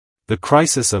The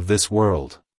crisis of this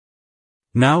world.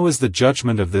 Now is the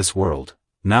judgment of this world,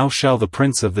 now shall the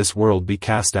prince of this world be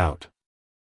cast out.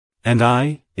 And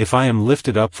I, if I am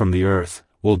lifted up from the earth,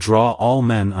 will draw all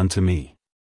men unto me.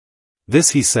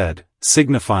 This he said,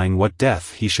 signifying what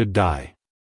death he should die.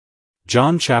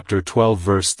 John chapter 12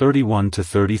 verse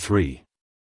 31-33.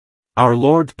 Our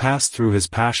Lord passed through his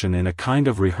passion in a kind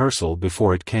of rehearsal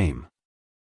before it came.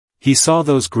 He saw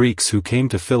those Greeks who came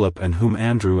to Philip and whom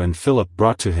Andrew and Philip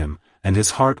brought to him, and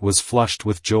his heart was flushed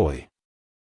with joy.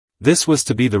 This was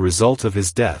to be the result of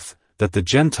his death, that the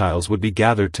Gentiles would be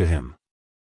gathered to him.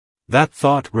 That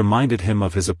thought reminded him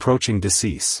of his approaching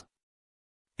decease.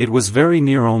 It was very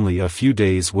near, only a few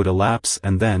days would elapse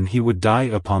and then he would die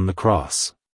upon the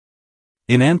cross.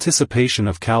 In anticipation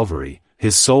of Calvary,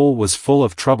 his soul was full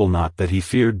of trouble, not that he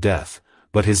feared death,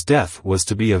 but his death was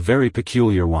to be a very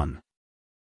peculiar one.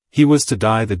 He was to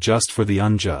die the just for the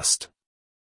unjust.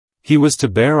 He was to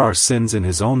bear our sins in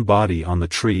his own body on the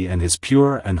tree, and his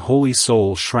pure and holy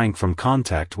soul shrank from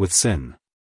contact with sin.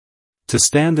 To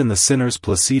stand in the sinner's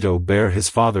placido bear his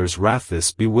Father's wrath,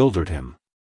 this bewildered him.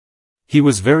 He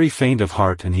was very faint of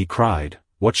heart, and he cried,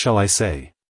 "What shall I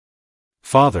say?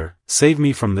 Father, save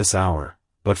me from this hour,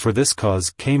 but for this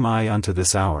cause came I unto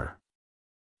this hour.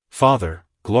 Father,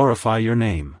 glorify your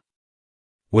name."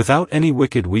 Without any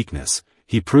wicked weakness,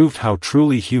 he proved how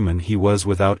truly human he was.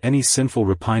 Without any sinful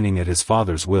repining at his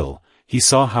Father's will, he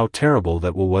saw how terrible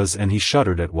that will was, and he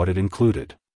shuddered at what it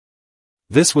included.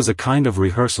 This was a kind of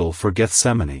rehearsal for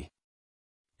Gethsemane.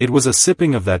 It was a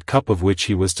sipping of that cup of which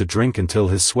he was to drink until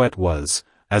his sweat was,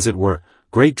 as it were,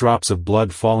 great drops of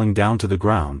blood falling down to the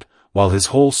ground, while his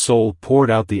whole soul poured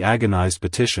out the agonized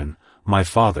petition, "My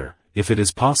Father, if it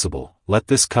is possible, let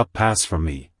this cup pass from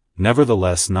me,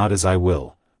 nevertheless not as I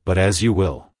will, but as you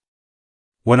will."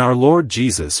 When our Lord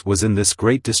Jesus was in this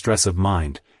great distress of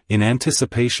mind, in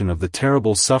anticipation of the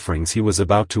terrible sufferings he was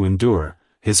about to endure,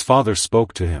 his Father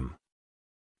spoke to him.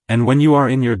 And when you are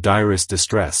in your direst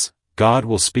distress, God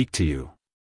will speak to you.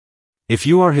 If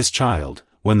you are his child,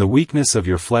 when the weakness of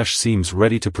your flesh seems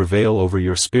ready to prevail over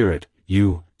your spirit,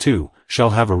 you, too,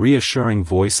 shall have a reassuring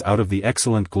voice out of the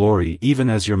excellent glory, even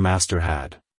as your Master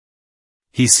had.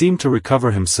 He seemed to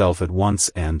recover himself at once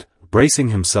and, bracing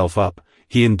himself up,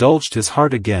 he indulged his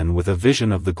heart again with a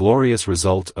vision of the glorious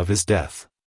result of his death.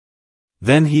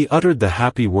 Then he uttered the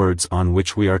happy words on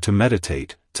which we are to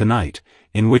meditate tonight,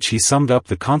 in which he summed up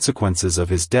the consequences of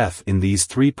his death in these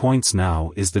 3 points.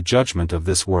 Now is the judgment of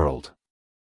this world.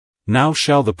 Now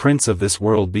shall the prince of this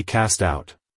world be cast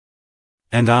out.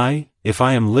 And I, if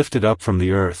I am lifted up from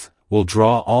the earth, will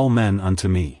draw all men unto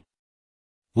me.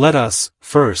 Let us,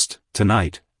 first,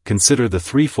 tonight, consider the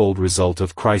threefold result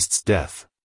of Christ's death.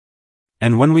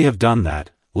 And when we have done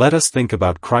that, let us think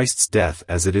about Christ's death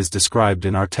as it is described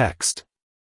in our text.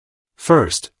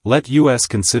 First, let us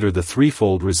consider the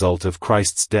threefold result of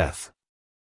Christ's death.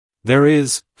 There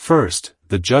is, first,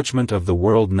 the judgment of the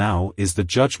world. Now is the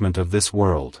judgment of this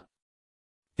world.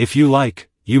 If you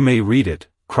like, you may read it,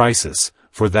 crisis,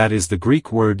 for that is the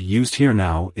Greek word used here.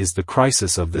 Now is the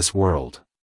crisis of this world.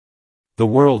 The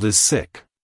world is sick.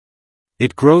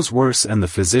 It grows worse, and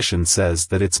the physician says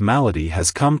that its malady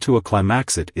has come to a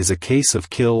climax. It is a case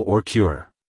of kill or cure.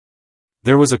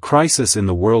 There was a crisis in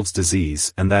the world's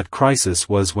disease, and that crisis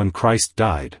was when Christ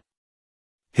died.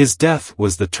 His death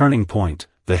was the turning point,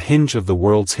 the hinge of the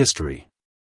world's history.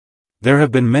 There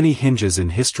have been many hinges in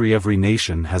history. Every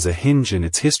nation has a hinge in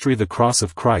its history. The cross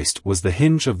of Christ was the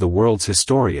hinge of the world's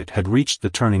history. It had reached the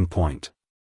turning point.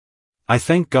 I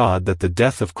thank God that the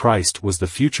death of Christ was the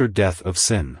future death of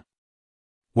sin.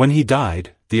 When he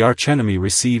died, the archenemy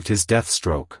received his death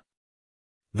stroke.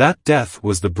 That death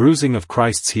was the bruising of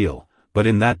Christ's heel, but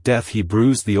in that death he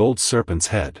bruised the old serpent's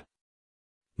head.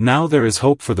 Now there is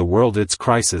hope for the world. Its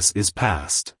crisis is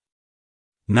past.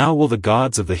 Now will the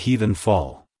gods of the heathen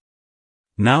fall.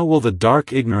 Now will the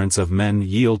dark ignorance of men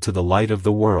yield to the light of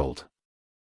the world.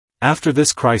 After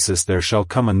this crisis there shall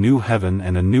come a new heaven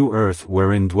and a new earth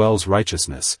wherein dwells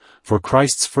righteousness, for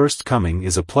Christ's first coming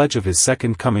is a pledge of his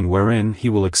second coming, wherein he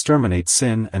will exterminate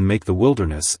sin and make the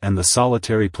wilderness and the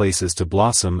solitary places to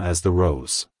blossom as the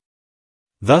rose.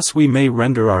 Thus we may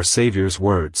render our Saviour's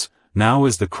words, "Now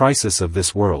is the crisis of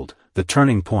this world, the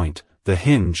turning point, the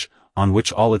hinge, on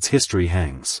which all its history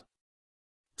hangs."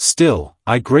 Still,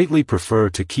 I greatly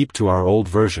prefer to keep to our old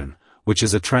version, which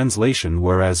is a translation,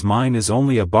 whereas mine is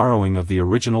only a borrowing of the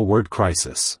original word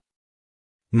crisis.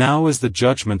 Now is the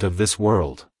judgment of this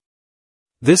world.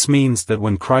 This means that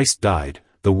when Christ died,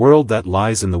 the world that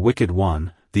lies in the wicked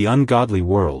one, the ungodly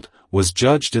world, was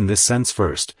judged in this sense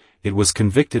first. It was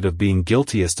convicted of being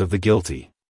guiltiest of the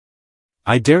guilty.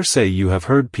 I dare say you have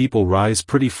heard people rise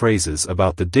pretty phrases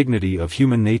about the dignity of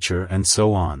human nature and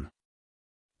so on.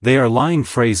 They are lying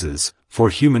phrases, for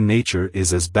human nature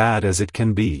is as bad as it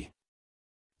can be.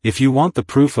 If you want the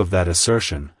proof of that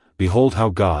assertion, behold how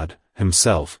God,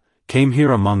 himself, came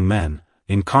here among men,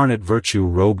 incarnate virtue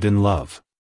robed in love.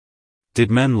 Did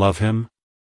men love him?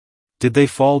 Did they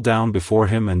fall down before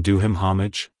him and do him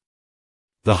homage?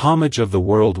 The homage of the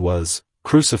world was,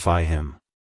 crucify him.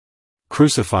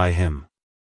 Crucify him.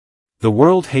 The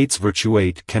world hates virtue,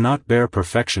 it cannot bear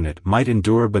perfection, it might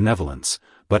endure benevolence,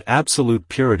 but absolute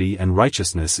purity and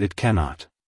righteousness it cannot.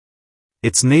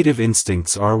 Its native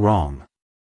instincts are wrong.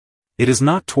 It is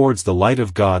not towards the light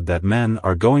of God that men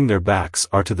are going, their backs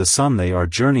are to the sun, they are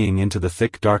journeying into the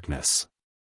thick darkness.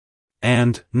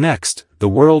 And, next, the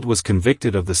world was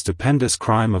convicted of the stupendous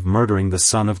crime of murdering the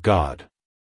Son of God.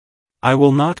 I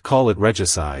will not call it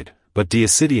regicide, but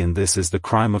deicidian, this is the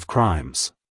crime of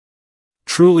crimes.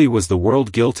 Truly was the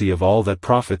world guilty of all that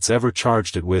prophets ever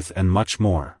charged it with and much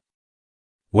more.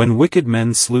 When wicked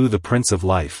men slew the Prince of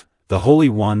Life, the Holy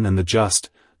One and the Just,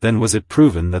 then was it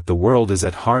proven that the world is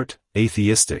at heart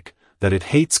atheistic, that it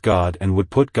hates God and would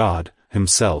put God,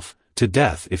 himself, to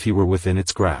death if he were within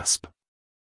its grasp.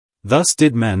 Thus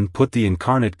did men put the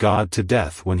incarnate God to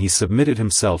death when he submitted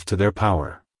himself to their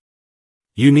power.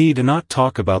 You need not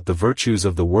talk about the virtues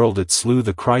of the world, it slew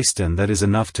the Christ, and that is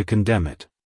enough to condemn it.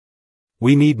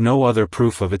 We need no other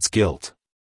proof of its guilt.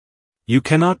 You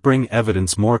cannot bring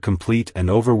evidence more complete and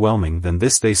overwhelming than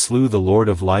this. They slew the Lord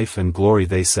of life and glory,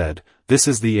 they said, this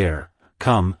is the heir,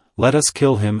 come, let us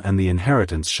kill him and the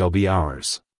inheritance shall be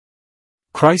ours.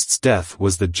 Christ's death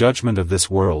was the judgment of this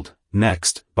world,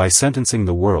 next, by sentencing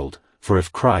the world, for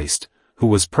if Christ, who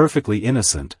was perfectly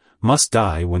innocent, must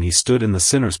die when he stood in the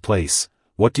sinner's place,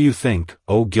 what do you think,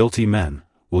 O guilty men,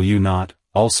 will you not,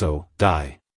 also,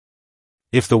 die?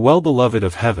 If the well-beloved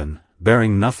of heaven,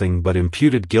 bearing nothing but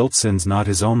imputed guilt, sins not,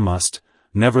 his own must,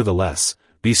 nevertheless,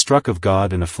 be struck of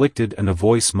God and afflicted, and a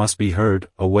voice must be heard,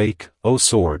 awake, O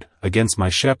sword, against my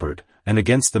shepherd, and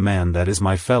against the man that is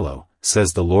my fellow,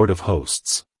 says the Lord of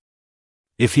hosts.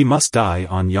 If he must die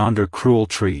on yonder cruel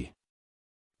tree.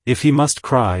 If he must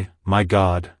cry, my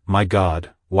God,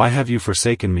 why have you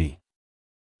forsaken me?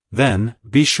 Then,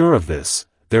 be sure of this,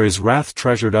 there is wrath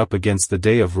treasured up against the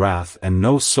day of wrath, and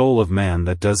no soul of man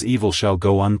that does evil shall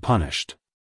go unpunished.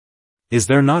 Is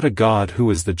there not a God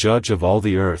who is the judge of all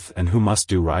the earth and who must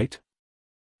do right?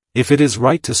 If it is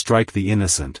right to strike the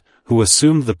innocent, who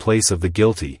assumed the place of the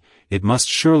guilty, it must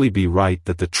surely be right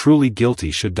that the truly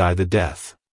guilty should die the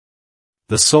death.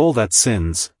 The soul that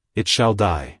sins, it shall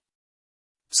die.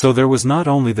 So there was not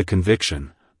only the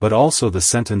conviction, but also the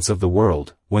sentence of the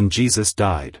world, when Jesus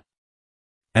died.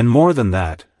 And more than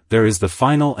that, there is the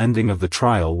final ending of the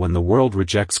trial when the world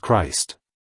rejects Christ.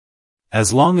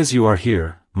 As long as you are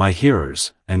here, my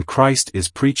hearers, and Christ is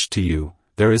preached to you,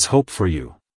 there is hope for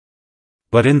you.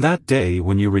 But in that day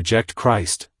when you reject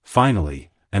Christ,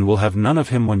 finally, and will have none of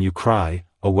him, when you cry,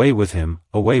 away with him,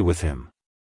 away with him.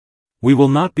 We will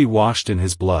not be washed in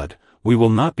his blood, we will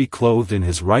not be clothed in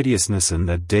his righteousness, in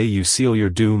that day you seal your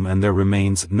doom and there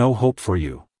remains no hope for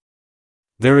you.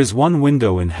 There is one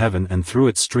window in heaven and through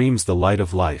it streams the light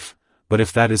of life, but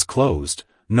if that is closed,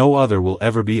 no other will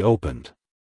ever be opened.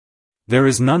 There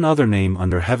is none other name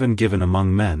under heaven given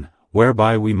among men,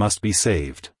 whereby we must be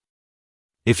saved.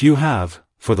 If you have,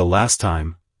 for the last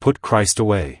time, put Christ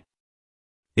away.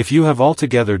 If you have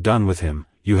altogether done with him,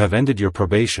 you have ended your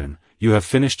probation, you have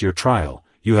finished your trial,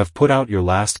 you have put out your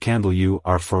last candle, you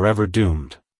are forever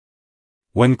doomed.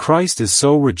 When Christ is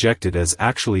so rejected as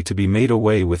actually to be made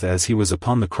away with as he was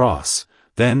upon the cross,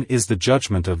 then is the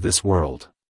judgment of this world.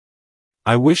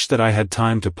 I wish that I had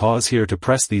time to pause here to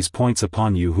press these points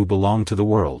upon you who belong to the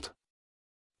world.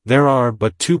 There are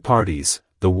but two parties,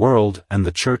 the world and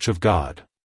the Church of God.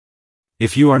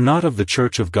 If you are not of the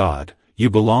Church of God, you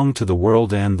belong to the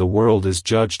world, and the world is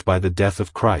judged by the death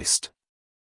of Christ.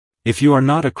 If you are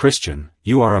not a Christian,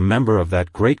 you are a member of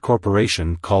that great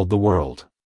corporation called the world.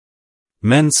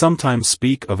 Men sometimes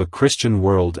speak of a Christian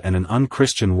world and an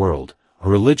unchristian world, a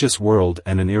religious world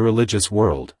and an irreligious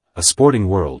world, a sporting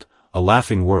world, a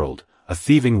laughing world, a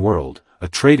thieving world, a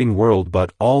trading world,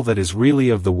 but all that is really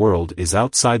of the world is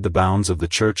outside the bounds of the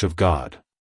Church of God.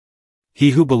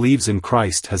 He who believes in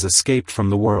Christ has escaped from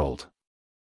the world.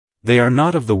 They are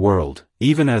not of the world,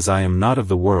 even as I am not of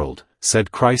the world,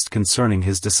 said Christ concerning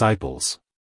his disciples.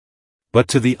 But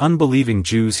to the unbelieving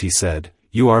Jews he said,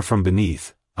 you are from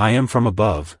beneath, I am from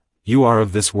above, you are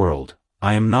of this world,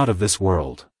 I am not of this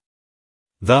world.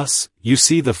 Thus, you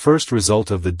see, the first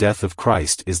result of the death of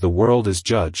Christ is the world is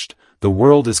judged, the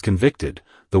world is convicted,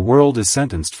 the world is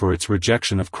sentenced for its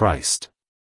rejection of Christ.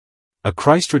 A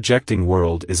Christ-rejecting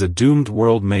world is a doomed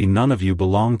world. May none of you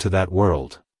belong to that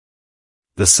world.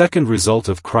 The second result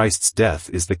of Christ's death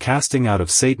is the casting out of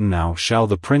Satan. Now shall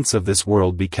the prince of this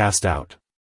world be cast out.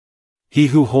 He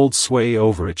who holds sway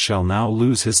over it shall now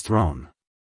lose his throne.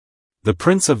 The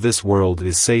prince of this world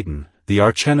is Satan, the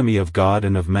archenemy of God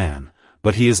and of man,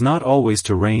 but he is not always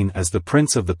to reign as the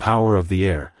prince of the power of the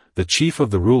air, the chief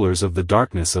of the rulers of the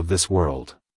darkness of this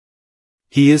world.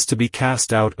 He is to be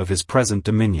cast out of his present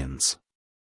dominions.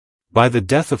 By the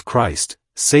death of Christ,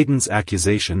 Satan's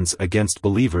accusations against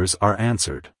believers are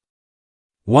answered.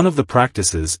 One of the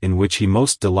practices in which he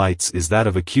most delights is that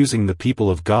of accusing the people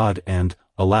of God, and,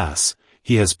 alas,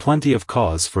 he has plenty of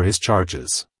cause for his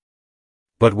charges.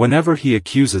 But whenever he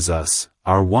accuses us,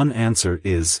 our one answer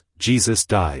is, Jesus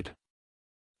died.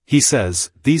 He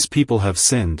says, these people have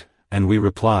sinned, and we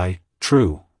reply,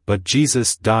 true, but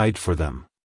Jesus died for them.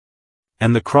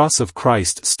 And the cross of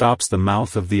Christ stops the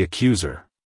mouth of the accuser.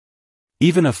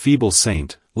 Even a feeble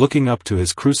saint, looking up to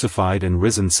his crucified and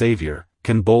risen Savior,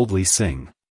 can boldly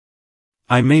sing,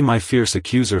 I may my fierce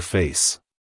accuser face,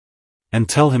 and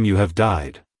tell him you have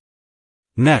died.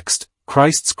 Next,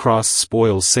 Christ's cross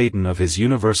spoils Satan of his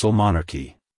universal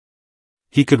monarchy.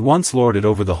 He could once lord it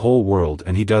over the whole world,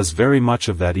 and he does very much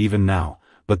of that even now,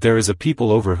 but there is a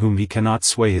people over whom he cannot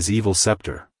sway his evil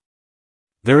scepter.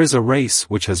 There is a race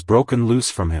which has broken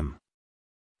loose from him.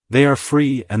 They are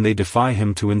free, and they defy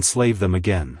him to enslave them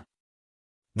again.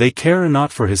 They care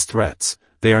not for his threats,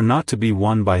 they are not to be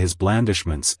won by his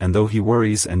blandishments, and though he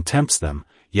worries and tempts them,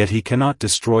 yet he cannot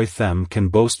destroy them, can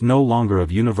boast no longer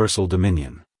of universal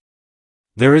dominion.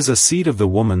 There is a seed of the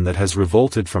woman that has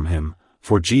revolted from him,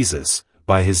 for Jesus,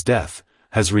 by his death,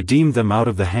 has redeemed them out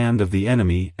of the hand of the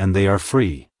enemy, and they are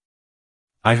free.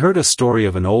 I heard a story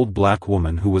of an old black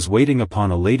woman who was waiting upon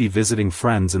a lady visiting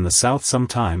friends in the South some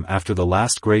time after the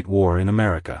last great war in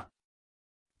America.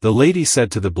 The lady said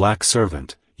to the black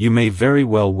servant, You may very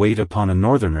well wait upon a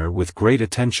northerner with great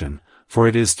attention, for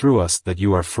it is through us that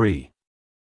you are free.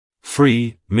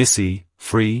 Free, missy,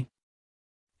 free?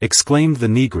 Exclaimed the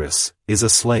negress, is a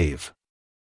slave.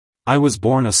 I was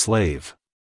born a slave.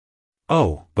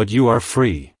 Oh, but you are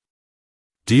free.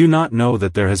 Do you not know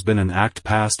that there has been an act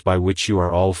passed by which you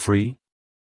are all free?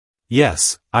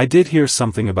 Yes, I did hear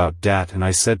something about dat, and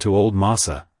I said to old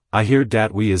massa, I hear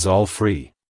dat we is all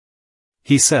free.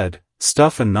 He said,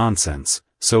 stuff and nonsense,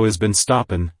 so is been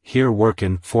stoppin' here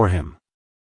workin' for him.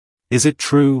 Is it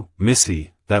true,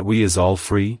 missy, that we is all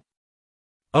free?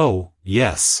 Oh,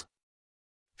 yes.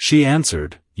 She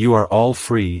answered, you are all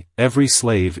free, every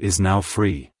slave is now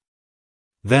free.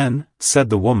 Then, said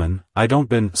the woman, I don't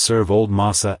been serve old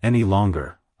massa any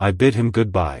longer, I bid him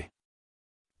goodbye.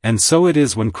 And so it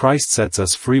is when Christ sets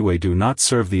us free, we do not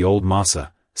serve the old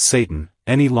massa, Satan,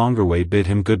 any longer, we bid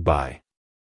him goodbye.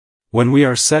 When we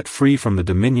are set free from the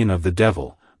dominion of the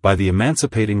devil, by the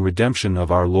emancipating redemption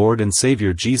of our Lord and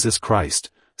Savior Jesus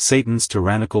Christ, Satan's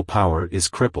tyrannical power is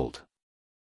crippled.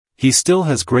 He still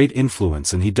has great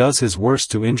influence, and he does his worst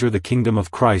to injure the kingdom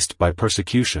of Christ by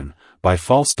persecution, by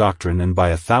false doctrine, and by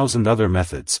 1,000 other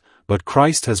methods, but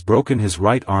Christ has broken his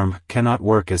right arm, cannot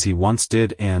work as he once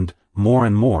did, and,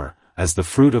 more, as the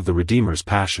fruit of the Redeemer's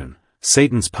passion,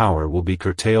 Satan's power will be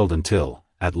curtailed until,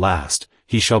 at last,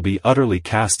 he shall be utterly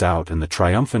cast out, and the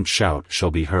triumphant shout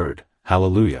shall be heard,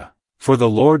 Hallelujah! For the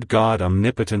Lord God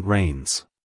omnipotent reigns.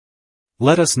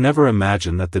 Let us never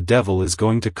imagine that the devil is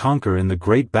going to conquer in the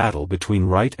great battle between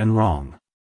right and wrong.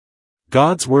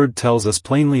 God's word tells us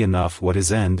plainly enough what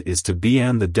his end is to be,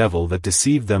 and the devil that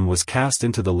deceived them was cast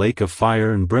into the lake of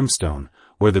fire and brimstone,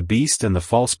 where the beast and the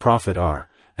false prophet are,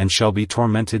 and shall be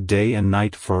tormented day and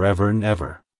night forever and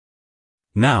ever.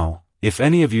 Now, if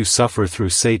any of you suffer through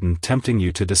Satan tempting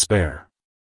you to despair,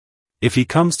 if he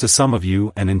comes to some of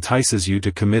you and entices you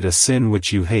to commit a sin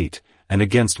which you hate, and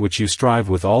against which you strive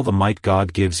with all the might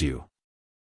God gives you,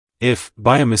 if,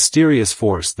 by a mysterious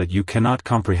force that you cannot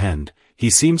comprehend, he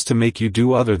seems to make you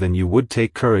do other than you would,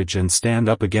 take courage and stand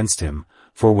up against him,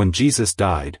 for when Jesus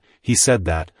died, he said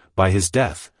that, by his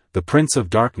death, the prince of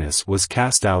darkness was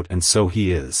cast out, and so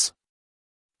he is.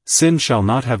 Sin shall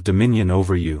not have dominion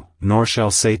over you, nor shall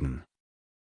Satan.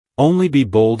 Only be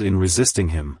bold in resisting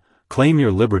him, claim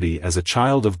your liberty as a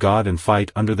child of God, and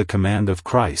fight under the command of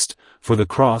Christ, for the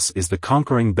cross is the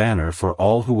conquering banner for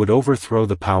all who would overthrow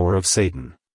the power of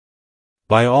Satan.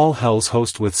 By all hell's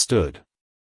host withstood,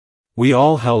 we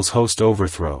all hell's host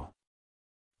overthrow,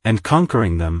 and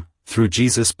conquering them, through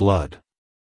Jesus' blood,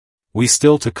 we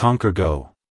still to conquer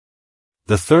go.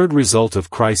 The third result of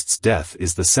Christ's death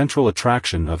is the central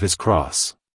attraction of his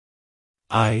cross.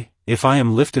 if I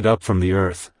am lifted up from the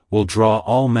earth, will draw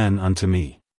all men unto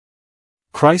me.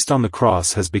 Christ on the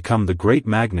cross has become the great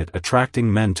magnet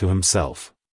attracting men to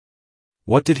himself.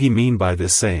 What did he mean by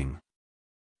this saying?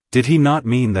 Did he not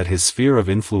mean that his sphere of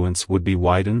influence would be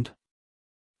widened?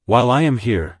 While I am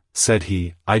here, said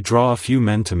he, I draw a few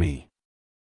men to me.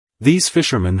 These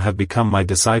fishermen have become my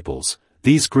disciples,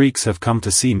 these Greeks have come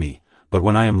to see me, but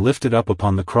when I am lifted up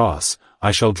upon the cross,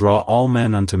 I shall draw all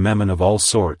men unto me, men of all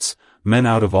sorts, men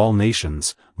out of all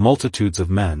nations, multitudes of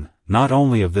men, not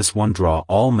only of this one draw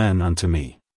all men unto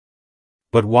me.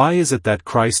 But why is it that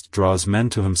Christ draws men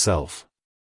to himself?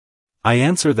 I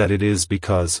answer that it is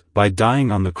because, by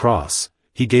dying on the cross,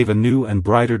 he gave a new and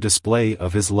brighter display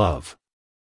of his love.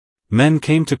 Men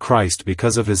came to Christ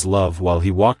because of his love while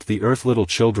he walked the earth. Little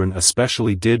children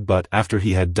especially did, but after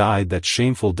he had died that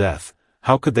shameful death,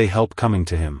 how could they help coming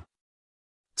to him?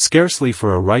 Scarcely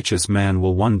for a righteous man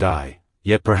will one die,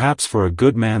 yet perhaps for a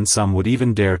good man some would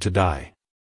even dare to die.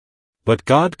 But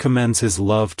God commends his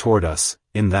love toward us,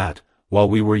 in that, while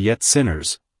we were yet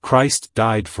sinners, Christ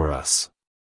died for us.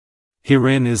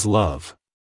 Herein is love.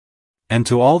 And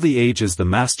to all the ages the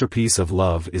masterpiece of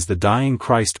love is the dying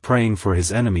Christ praying for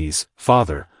his enemies,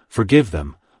 Father, forgive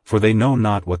them, for they know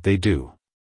not what they do.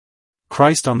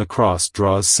 Christ on the cross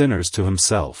draws sinners to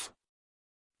himself.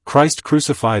 Christ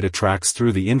crucified attracts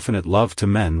through the infinite love to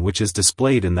men which is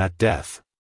displayed in that death.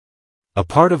 A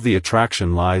part of the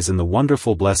attraction lies in the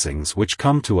wonderful blessings which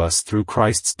come to us through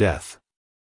Christ's death.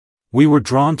 We were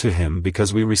drawn to him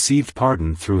because we received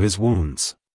pardon through his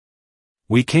wounds.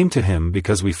 We came to him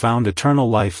because we found eternal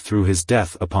life through his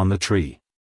death upon the tree.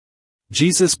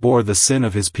 Jesus bore the sin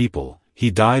of his people,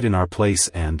 he died in our place,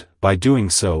 and, by doing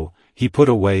so, he put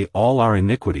away all our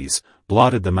iniquities,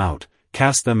 blotted them out,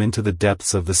 cast them into the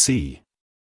depths of the sea.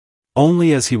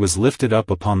 Only as he was lifted up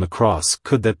upon the cross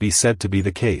could that be said to be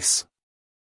the case.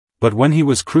 But when he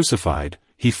was crucified,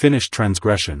 he finished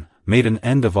transgression, made an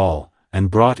end of all, and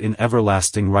brought in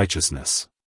everlasting righteousness.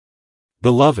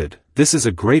 Beloved, this is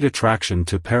a great attraction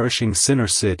to perishing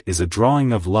sinners. It is a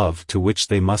drawing of love to which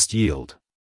they must yield.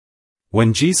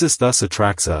 When Jesus thus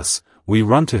attracts us, we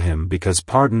run to him because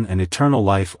pardon and eternal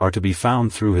life are to be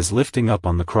found through his lifting up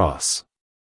on the cross.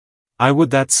 I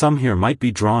would that some here might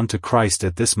be drawn to Christ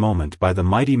at this moment by the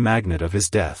mighty magnet of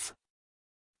his death.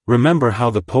 Remember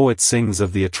how the poet sings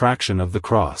of the attraction of the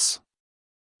cross.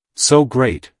 So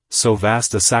great, so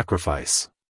vast a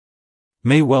sacrifice.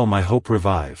 May well my hope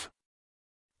revive.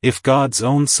 If God's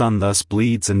own Son thus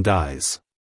bleeds and dies,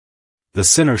 the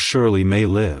sinner surely may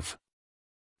live.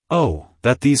 Oh,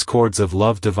 that these cords of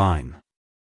love divine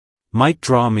might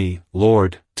draw me,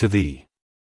 Lord, to thee.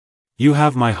 You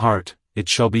have my heart, it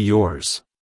shall be yours.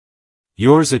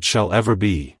 Yours it shall ever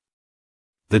be.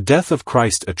 The death of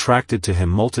Christ attracted to him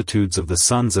multitudes of the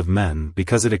sons of men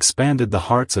because it expanded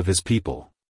the hearts of his people.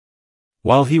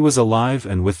 While he was alive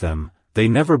and with them, they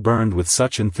never burned with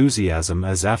such enthusiasm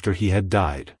as after he had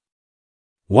died.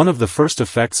 One of the first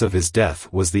effects of his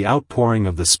death was the outpouring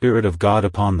of the Spirit of God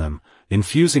upon them,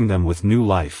 infusing them with new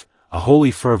life, a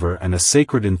holy fervor and a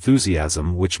sacred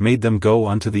enthusiasm which made them go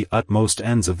unto the utmost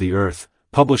ends of the earth,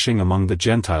 publishing among the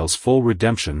Gentiles full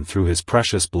redemption through his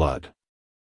precious blood.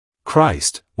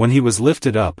 Christ, when he was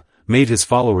lifted up, made his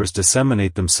followers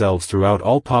disseminate themselves throughout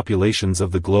all populations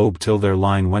of the globe till their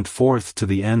line went forth to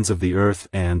the ends of the earth,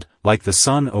 and, like the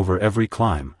sun over every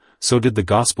clime, so did the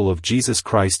gospel of Jesus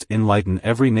Christ enlighten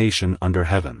every nation under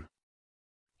heaven.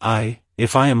 I,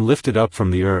 if I am lifted up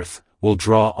from the earth, will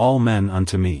draw all men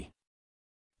unto me.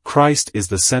 Christ is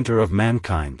the center of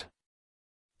mankind.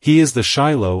 He is the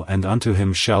Shiloh, and unto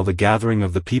him shall the gathering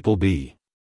of the people be.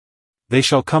 They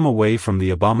shall come away from the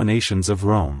abominations of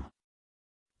Rome.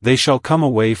 They shall come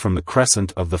away from the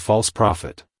crescent of the false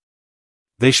prophet.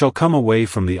 They shall come away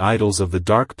from the idols of the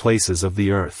dark places of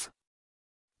the earth.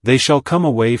 They shall come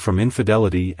away from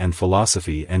infidelity and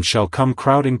philosophy and shall come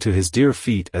crowding to his dear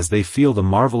feet as they feel the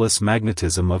marvelous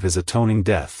magnetism of his atoning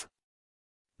death.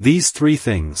 These three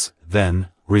things, then,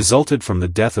 resulted from the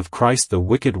death of Christ. The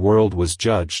wicked world was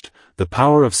judged, the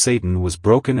power of Satan was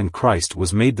broken, and Christ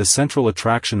was made the central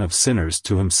attraction of sinners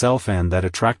to himself, and that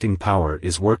attracting power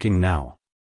is working now.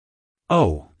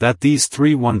 Oh, that these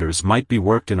three wonders might be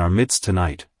worked in our midst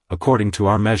tonight, according to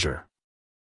our measure.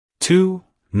 2.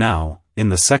 Now, in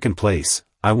the second place,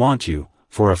 I want you,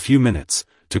 for a few minutes,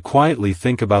 to quietly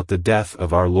think about the death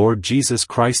of our Lord Jesus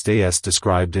Christ as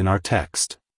described in our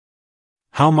text.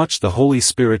 How much the Holy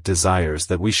Spirit desires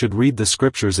that we should read the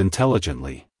Scriptures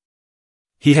intelligently.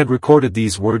 He had recorded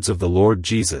these words of the Lord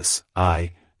Jesus,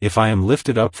 I, if I am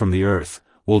lifted up from the earth,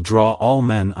 will draw all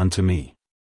men unto me.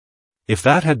 If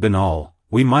that had been all,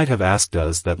 we might have asked,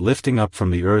 does that lifting up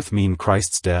from the earth mean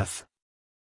Christ's death?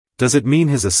 Does it mean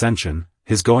his ascension,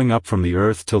 his going up from the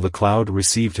earth till the cloud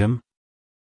received him?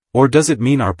 Or does it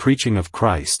mean our preaching of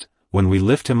Christ, when we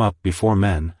lift him up before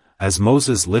men, as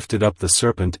Moses lifted up the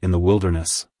serpent in the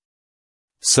wilderness?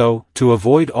 So, to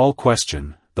avoid all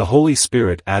question, the Holy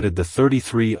Spirit added the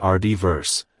 33rd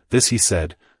verse. This he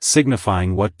said,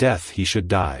 signifying what death he should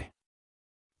die.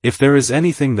 If there is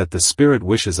anything that the Spirit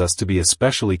wishes us to be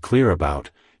especially clear about,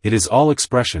 it is all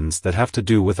expressions that have to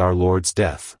do with our Lord's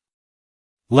death.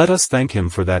 Let us thank him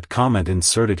for that comment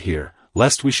inserted here,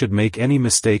 lest we should make any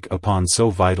mistake upon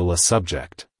so vital a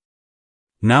subject.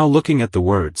 Now, looking at the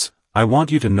words, I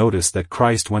want you to notice that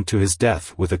Christ went to his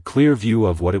death with a clear view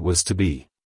of what it was to be.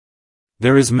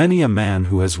 There is many a man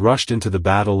who has rushed into the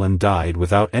battle and died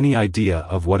without any idea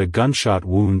of what a gunshot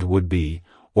wound would be,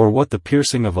 or what the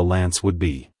piercing of a lance would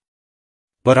be.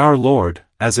 But our Lord,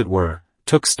 as it were,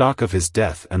 took stock of his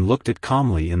death and looked it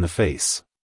calmly in the face.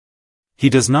 He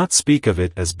does not speak of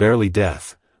it as barely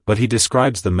death, but he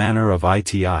describes the manner of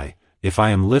it, if I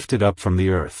am lifted up from the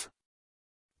earth.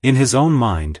 In his own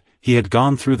mind, he had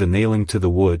gone through the nailing to the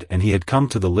wood, and he had come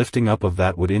to the lifting up of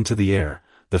that wood into the air,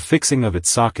 the fixing of its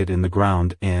socket in the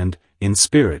ground, and, in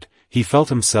spirit, he felt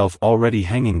himself already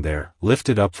hanging there,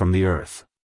 lifted up from the earth.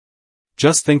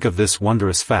 Just think of this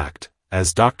wondrous fact,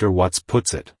 as Dr. Watts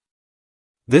puts it.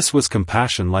 This was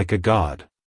compassion like a God.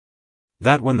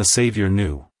 That when the Savior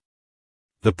knew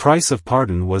the price of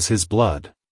pardon was his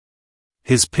blood,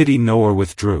 his pity nor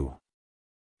withdrew.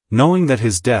 Knowing that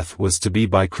his death was to be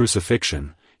by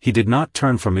crucifixion, he did not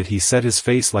turn from it. He set his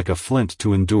face like a flint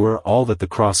to endure all that the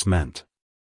cross meant.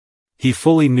 He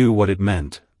fully knew what it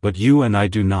meant, but you and I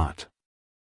do not.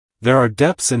 There are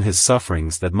depths in his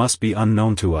sufferings that must be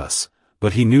unknown to us,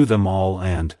 but he knew them all,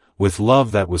 and, with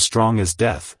love that was strong as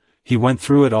death, he went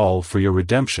through it all for your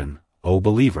redemption, O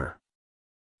believer.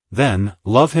 Then,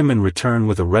 love him in return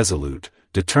with a resolute,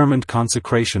 determined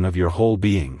consecration of your whole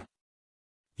being.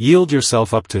 Yield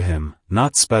yourself up to him,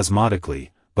 not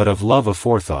spasmodically, but of love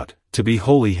aforethought, to be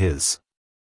wholly his.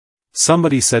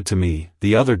 Somebody said to me,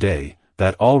 the other day,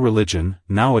 that all religion,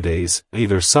 nowadays,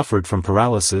 either suffered from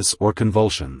paralysis or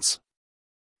convulsions.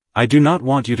 I do not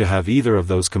want you to have either of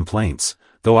those complaints,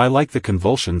 though I like the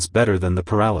convulsions better than the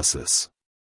paralysis.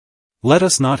 Let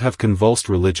us not have convulsed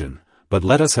religion, but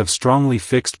let us have strongly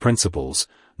fixed principles,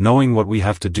 knowing what we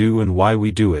have to do and why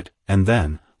we do it, and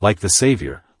then, like the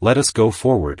Savior, let us go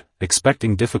forward,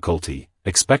 expecting difficulty,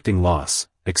 expecting loss,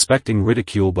 expecting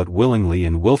ridicule, but willingly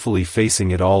and willfully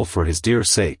facing it all for his dear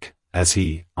sake, as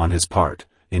he, on his part,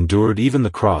 endured even the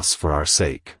cross for our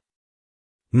sake.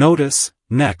 Notice,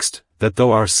 next, that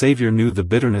though our Savior knew the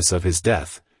bitterness of his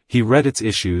death, he read its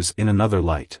issues in another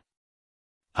light.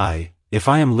 If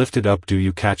I am lifted up, do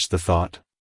you catch the thought?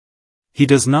 He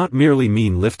does not merely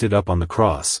mean lifted up on the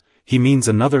cross, he means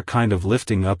another kind of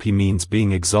lifting up. He means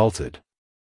being exalted.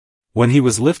 When he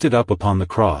was lifted up upon the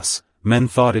cross, men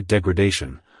thought it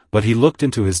degradation, but he looked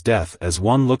into his death as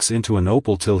one looks into an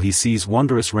opal till he sees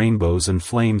wondrous rainbows and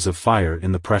flames of fire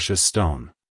in the precious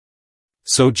stone.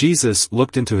 So Jesus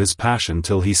looked into his passion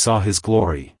till he saw his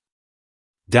glory.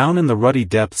 Down in the ruddy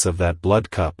depths of that blood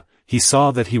cup, he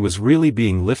saw that he was really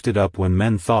being lifted up when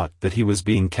men thought that he was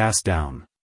being cast down.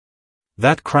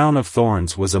 That crown of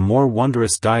thorns was a more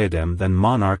wondrous diadem than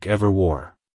monarch ever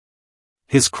wore.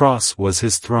 His cross was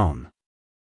his throne.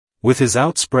 With his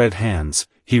outspread hands,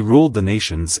 he ruled the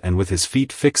nations, and with his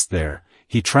feet fixed there,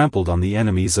 he trampled on the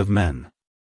enemies of men.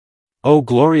 O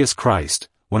glorious Christ,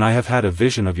 when I have had a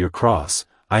vision of your cross,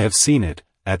 I have seen it,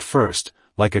 at first,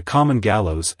 like a common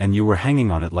gallows, and you were hanging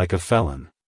on it like a felon.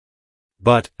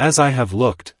 But, as I have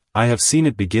looked, I have seen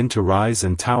it begin to rise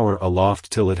and tower aloft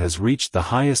till it has reached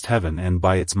the highest heaven, and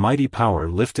by its mighty power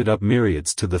lifted up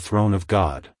myriads to the throne of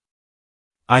God.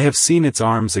 I have seen its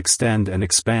arms extend and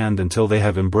expand until they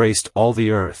have embraced all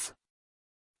the earth.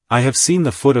 I have seen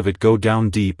the foot of it go down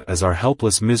deep as our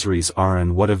helpless miseries are,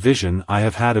 and what a vision I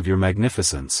have had of your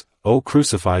magnificence, O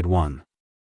crucified one.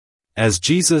 As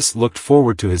Jesus looked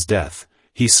forward to his death,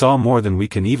 he saw more than we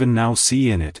can even now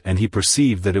see in it, and he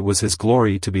perceived that it was his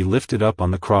glory to be lifted up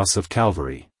on the cross of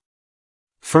Calvary.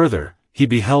 Further, he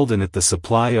beheld in it the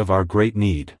supply of our great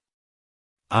need.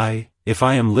 If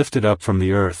I am lifted up from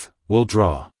the earth, will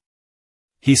draw.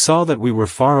 He saw that we were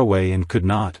far away and could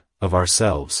not, of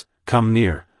ourselves, come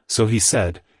near, so he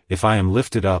said, if I am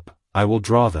lifted up, I will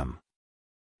draw them.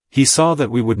 He saw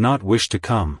that we would not wish to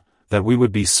come, that we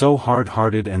would be so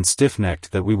hard-hearted and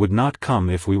stiff-necked that we would not come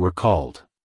if we were called.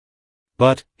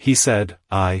 But, he said,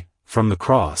 I, from the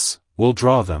cross, will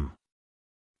draw them.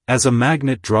 As a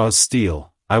magnet draws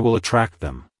steel, I will attract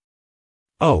them.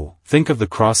 Oh, think of the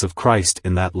cross of Christ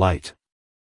in that light.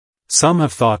 Some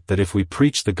have thought that if we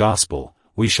preach the gospel,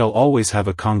 we shall always have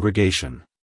a congregation.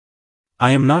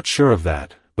 I am not sure of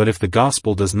that, but if the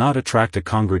gospel does not attract a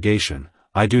congregation,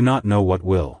 I do not know what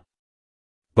will.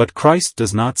 But Christ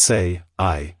does not say,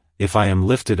 I, if I am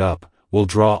lifted up, will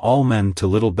draw all men to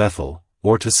Little Bethel,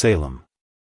 or to Salem.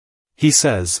 He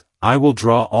says, I will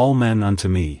draw all men unto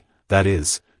me, that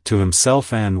is, to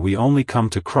himself, and we only come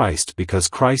to Christ because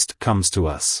Christ comes to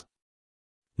us.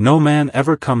 No man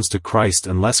ever comes to Christ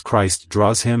unless Christ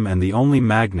draws him, and the only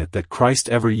magnet that Christ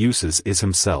ever uses is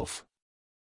himself.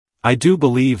 I do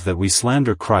believe that we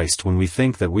slander Christ when we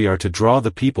think that we are to draw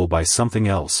the people by something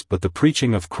else but the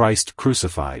preaching of Christ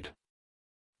crucified.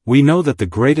 We know that the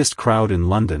greatest crowd in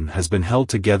London has been held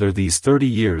together these 30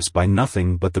 years by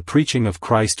nothing but the preaching of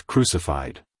Christ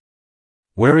crucified.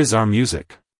 Where is our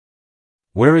music?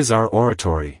 Where is our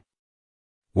oratory?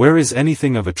 Where is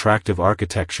anything of attractive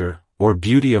architecture, or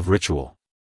beauty of ritual?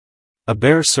 A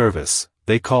bare service,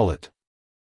 they call it.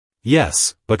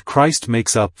 Yes, but Christ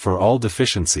makes up for all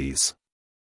deficiencies.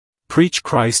 Preach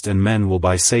Christ and men will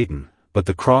buy Satan, but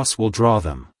the cross will draw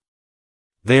them.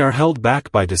 They are held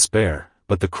back by despair,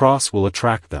 but the cross will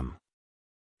attract them.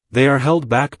 They are held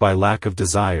back by lack of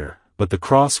desire, but the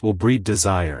cross will breed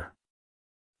desire.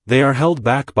 They are held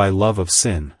back by love of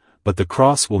sin, but the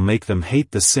cross will make them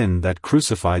hate the sin that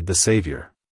crucified the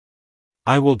Savior.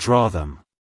 I will draw them.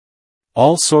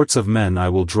 All sorts of men I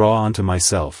will draw unto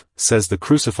myself, says the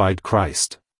crucified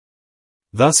Christ.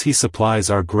 Thus he supplies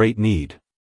our great need.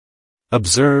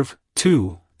 Observe,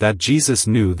 too, that Jesus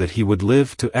knew that he would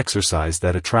live to exercise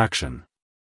that attraction.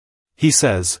 He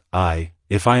says,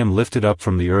 if I am lifted up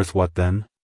from the earth, what then?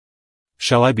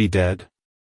 Shall I be dead?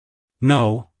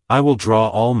 No, I will draw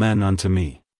all men unto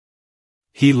me.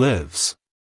 He lives.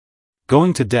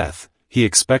 Going to death, he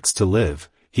expects to live,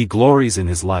 he glories in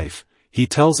his life, he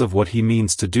tells of what he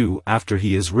means to do after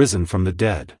he is risen from the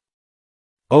dead.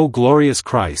 O glorious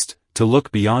Christ, to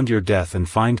look beyond your death and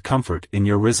find comfort in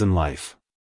your risen life.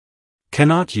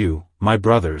 Cannot you, my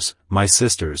brothers, my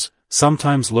sisters,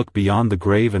 sometimes look beyond the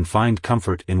grave and find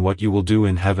comfort in what you will do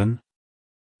in heaven?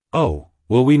 Oh,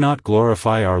 will we not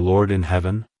glorify our Lord in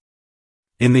heaven?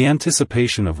 In the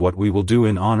anticipation of what we will do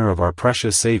in honor of our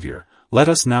precious Savior, let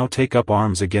us now take up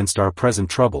arms against our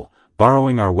present trouble,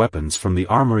 borrowing our weapons from the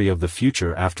armory of the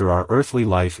future after our earthly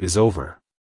life is over.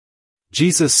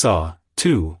 Jesus saw,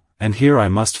 too, and here I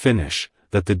must finish,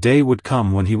 that the day would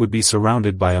come when he would be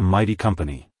surrounded by a mighty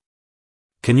company.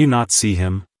 Can you not see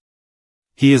him?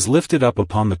 He is lifted up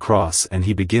upon the cross and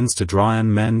he begins to draw,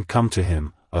 and men come to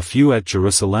him, a few at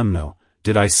Jerusalem. No,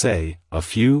 did I say, a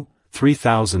few?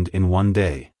 3,000 in one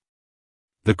day.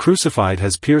 The crucified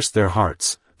has pierced their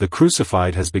hearts, the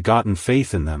crucified has begotten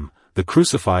faith in them, the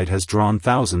crucified has drawn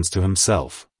thousands to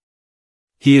himself.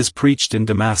 He is preached in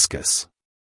Damascus.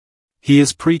 He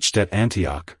is preached at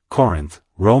Antioch, Corinth,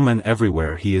 Rome, and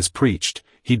everywhere he is preached,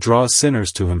 he draws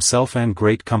sinners to himself and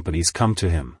great companies come to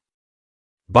him.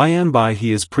 By and by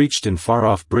he is preached in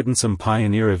far-off Britain. Some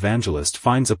pioneer evangelist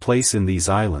finds a place in these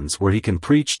islands where he can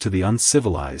preach to the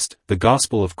uncivilized, the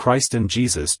gospel of Christ, and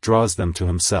Jesus draws them to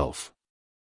himself.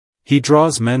 He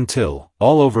draws men till,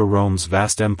 all over Rome's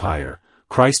vast empire,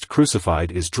 Christ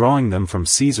crucified is drawing them from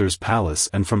Caesar's palace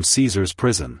and from Caesar's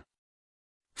prison.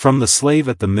 From the slave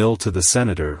at the mill to the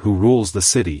senator who rules the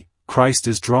city, Christ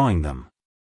is drawing them.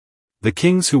 The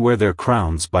kings who wear their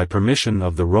crowns by permission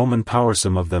of the Roman power,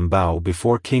 some of them bow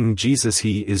before King Jesus,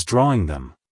 he is drawing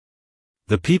them.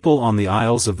 The people on the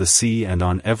isles of the sea and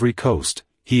on every coast,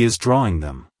 he is drawing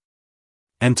them.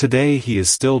 And today he is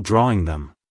still drawing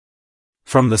them.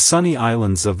 From the sunny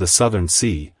islands of the southern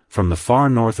sea, from the far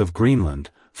north of Greenland,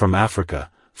 from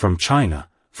Africa, from China,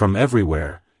 from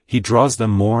everywhere, he draws them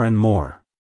more and more.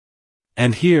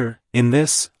 And here, in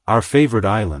this, our favored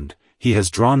island, he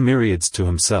has drawn myriads to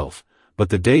himself, but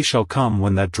the day shall come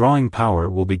when that drawing power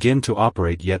will begin to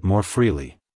operate yet more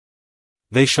freely.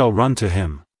 They shall run to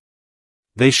him.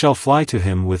 They shall fly to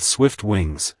him with swift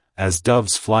wings, as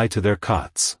doves fly to their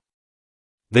cots.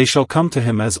 They shall come to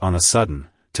him as on a sudden,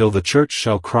 till the church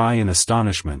shall cry in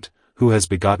astonishment, Who has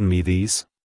begotten me these?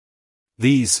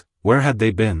 These, where had they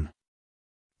been?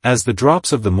 As the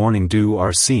drops of the morning dew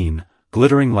are seen,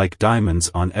 glittering like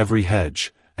diamonds on every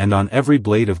hedge, and on every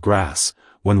blade of grass,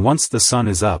 when once the sun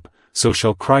is up, so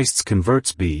shall Christ's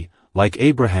converts be, like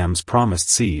Abraham's promised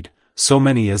seed, so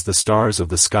many as the stars of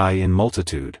the sky in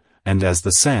multitude, and as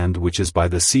the sand which is by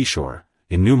the seashore,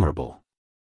 innumerable.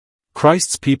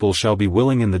 Christ's people shall be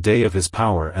willing in the day of his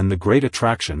power, and the great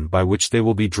attraction by which they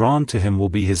will be drawn to him will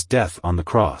be his death on the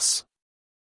cross.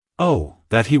 Oh,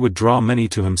 that he would draw many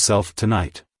to himself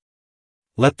tonight.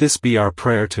 Let this be our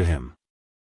prayer to him.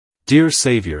 Dear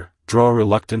Savior, draw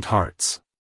reluctant hearts.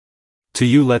 To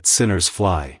you let sinners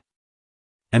fly.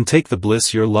 And take the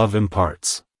bliss your love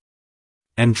imparts.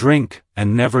 And drink,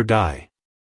 and never die.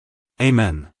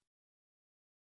 Amen.